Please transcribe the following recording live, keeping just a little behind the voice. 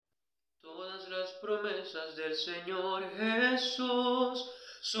promesas del Señor Jesús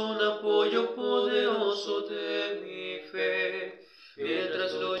son apoyo poderoso de mi fe.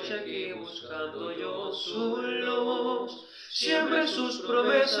 Mientras lucho aquí buscando yo su luz, siempre en sus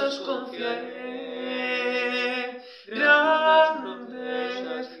promesas confiaré.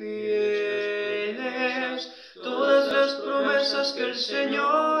 Grandes, fieles, todas las promesas que el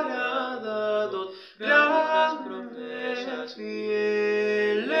Señor ha dado. Grandes,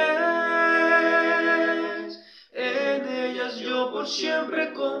 fieles, en ellas yo por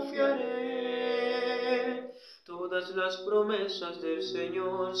siempre confiaré. Todas las promesas del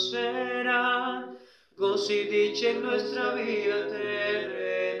Señor serán gozo y dicha en nuestra vida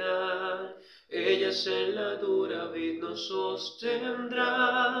terrenal. Ellas en la dura vid nos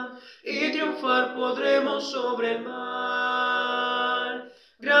sostendrán y triunfar podremos sobre el mal.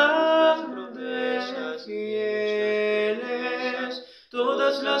 Grandes, fieles,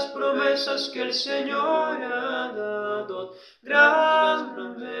 todas las promesas que el Señor ha dado.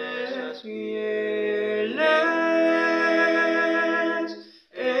 Grandes, fieles,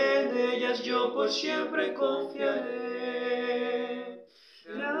 en ellas yo por siempre confiaré.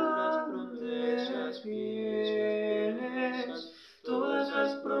 Grandes, fieles, todas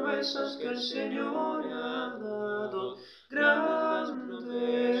las promesas que el Señor ha dado.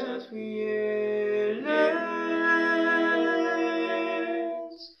 Grandes,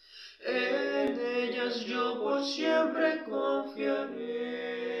 fieles, en ellas yo por siempre confiaré.